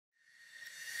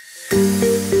Hi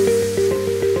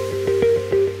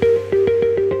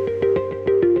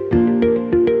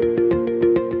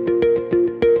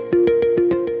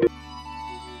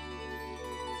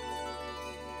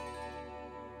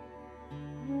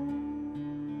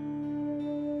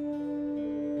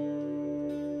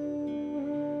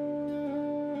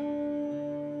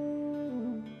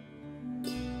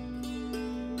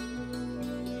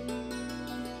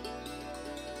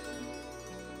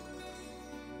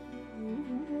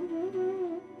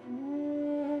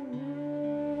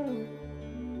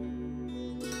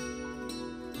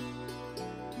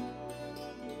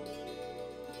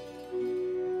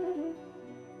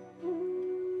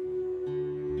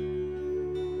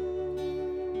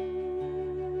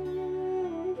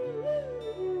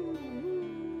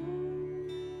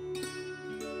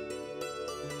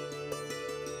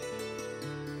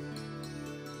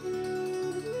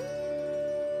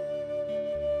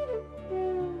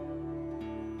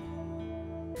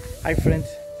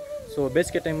friends. So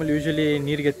ಬೇಸಿಗೆ ಟೈಮಲ್ಲಿ usually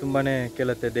ನೀರಿಗೆ ತುಂಬಾ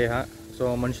ಕೇಳುತ್ತೆ ದೇಹ. ಸೊ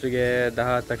ಮನುಷ್ಯರಿಗೆ ದಾಹ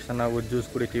ಆದ ತಕ್ಷಣ ನಾವು ಜ್ಯೂಸ್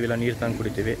ಕುಡಿತೀವಿ, ಇಲ್ಲ ನೀರು ತಂದು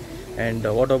ಕುಡಿತೀವಿ. ಆ್ಯಂಡ್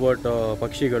ವಾಟ್ ಅಬೌಟ್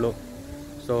ಪಕ್ಷಿಗಳು?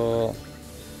 ಸೊ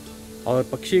ಅವ್ರ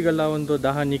ಪಕ್ಷಿಗಳ ಒಂದು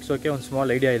ದಾಹ ನೀಗ್ಸೋಕ್ಕೆ ಒಂದು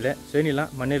ಸ್ಮಾಲ್ ಐಡಿಯಾ ಇದೆ. ಸೊ ಏನಿಲ್ಲ,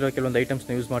 ಮನೆಯಲ್ಲಿರೋ ಕೆಲವೊಂದು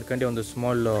ಐಟಮ್ಸ್ನ ಯೂಸ್ ಮಾಡ್ಕೊಂಡು ಒಂದು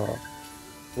ಸ್ಮಾಲ್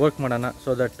ವರ್ಕ್ ಮಾಡೋಣ.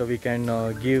 So that we can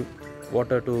give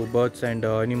water to birds and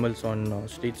animals on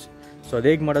streets. So ಅದು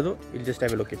ಹೇಗೆ ಮಾಡೋದು, ಇಲ್ಲಿ just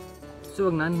have A look. So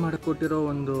ಇವಾಗ ನಾನು ಮಾಡಿಕೊಟ್ಟಿರೋ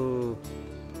ಒಂದು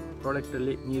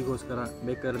ಪ್ರಾಡಕ್ಟಲ್ಲಿ ನೀರಿಗೋಸ್ಕರ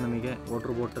ಬೇಕಾದ್ರೆ ನಮಗೆ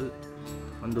ವಾಟ್ರ್ ಬಾಟಲ್,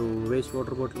 ಒಂದು ವೇಸ್ಟ್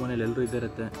ವಾಟ್ರ್ ಬಾಟಲ್ ಮನೇಲಿ ಎಲ್ಲರೂ ಇದ್ದೇ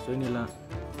ಇರುತ್ತೆ. ಸೊ ಏನಿಲ್ಲ,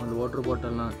 ಒಂದು ವಾಟ್ರ್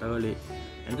ಬಾಟಲ್ನ ತಗೊಳ್ಳಿ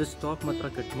ಆ್ಯಂಡ್ ಜಸ್ಟ್ ಸ್ಟಾಪ್ ಮಾತ್ರ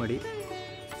ಕಟ್ ಮಾಡಿ.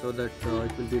 So that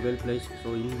it will be well place. So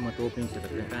ಇಲ್ಲಿ ಮತ್ತು ಓಪನಿಂಗ್ಸ್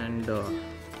ಇರುತ್ತೆ. ಆ್ಯಂಡ್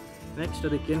ನೆಕ್ಸ್ಟ್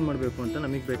ಅದಕ್ಕೆ ಏನು ಮಾಡಬೇಕು ಅಂತ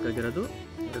ನಮಗೆ ಬೇಕಾಗಿರೋದು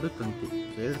 2 ತಂತಿ.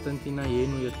 ಸೊ 2 ತಂತಿನ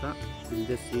ಏನು ಎತ್ತ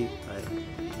ಇಲ್ಲದೆ ಸಿ ಆಯ್.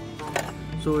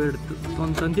 ಸೊ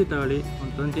ಒಂದು ತಂತಿ ತಗೊಳ್ಳಿ,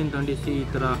 ಒಂದು ತಂತಿನ ತಂಡಿಸಿ ಈ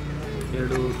ಥರ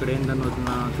 2 ಕಡೆಯಿಂದ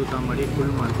ಅದನ್ನ ತೂತ ಮಾಡಿ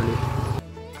ಫುಲ್ ಮಾಡ್ಕೊಳ್ಳಿ.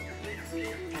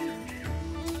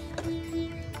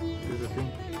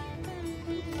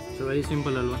 ಸೊ ವೆರಿ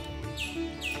ಸಿಂಪಲ್ ಅಲ್ವಾ?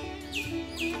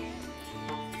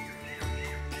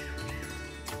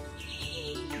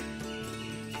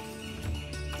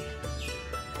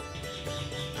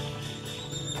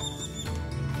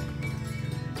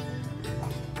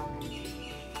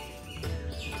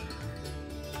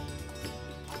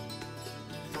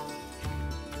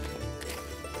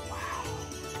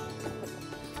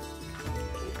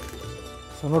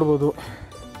 ಸೊ ನೋಡ್ಬೋದು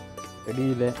ರೆಡಿ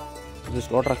ಇದೆ.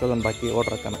 ಜಸ್ಟ್ ವಾಟ್ರ್ ಹಾಕೋದೊಂದು ಬಾಕಿ,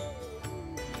 ವಾಟ್ರ್ ಹಾಕೋಣ.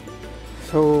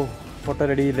 ಸೊ ವಾಟರ್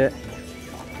ರೆಡಿ ಇದೆ.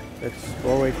 Let's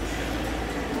go it.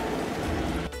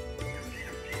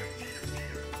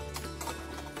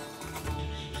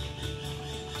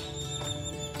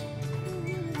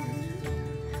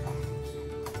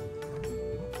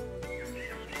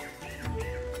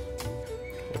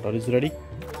 Water is ready.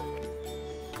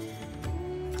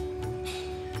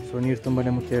 So ನೀರು ತುಂಬಾ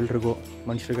ಮುಖ್ಯ ಎಲ್ರಿಗೂ,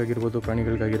 ಮನುಷ್ಯರಿಗಾಗಿರ್ಬೋದು,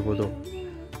 ಪ್ರಾಣಿಗಳಿಗಾಗಿರ್ಬೋದು.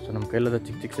 ಸೊ ನಮ್ಮ ಕೈಲಾದ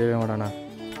ಚಿಕ್ಕ ಚಿಕ್ಕ ಸೇವೆ ಮಾಡೋಣ,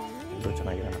 ಎಲ್ಲರೂ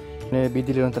ಚೆನ್ನಾಗಿರೋಣ.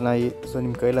 ಬೀದಿಲಿರುವಂಥ ನಾಯಿ. ಸೊ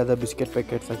ನಿಮ್ಮ ಕೈಲಾದ ಬಿಸ್ಕೆಟ್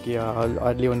ಪ್ಯಾಕೆಟ್ಸ್ ಹಾಕಿ,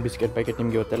 ಅಲ್ಲಿ ಒಂದು ಬಿಸ್ಕೆಟ್ ಪ್ಯಾಕೆಟ್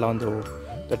ನಿಮಗೆ ಇವತ್ತೆಲ್ಲ ಒಂದು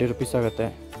 30 ರೂಪೀಸ್ ಆಗುತ್ತೆ.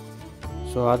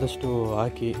 ಸೊ ಆದಷ್ಟು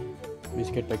ಹಾಕಿ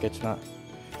ಬಿಸ್ಕೆಟ್ ಪ್ಯಾಕೆಟ್ಸ್ನ.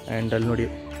 ಆ್ಯಂಡ್ ಅಲ್ಲಿ ನೋಡಿ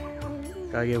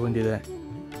ಕಾಗೆ ಬಂದಿದೆ.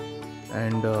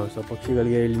 ಆ್ಯಂಡ್ ಸೊ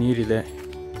ಪಕ್ಷಿಗಳಿಗೆ ಇಲ್ಲಿ ನೀರಿದೆ.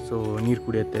 ಸೊ ನೀರು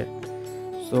ಕುಡಿಯುತ್ತೆ.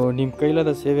 ಸೊ ನಿಮ್ಮ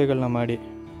ಕೈಲಾದ ಸೇವೆಗಳನ್ನ ಮಾಡಿ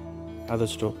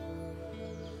ಆದಷ್ಟು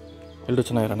ಎಲ್ಲರೂ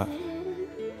ಚೆನ್ನಾಗಿರೋಣ.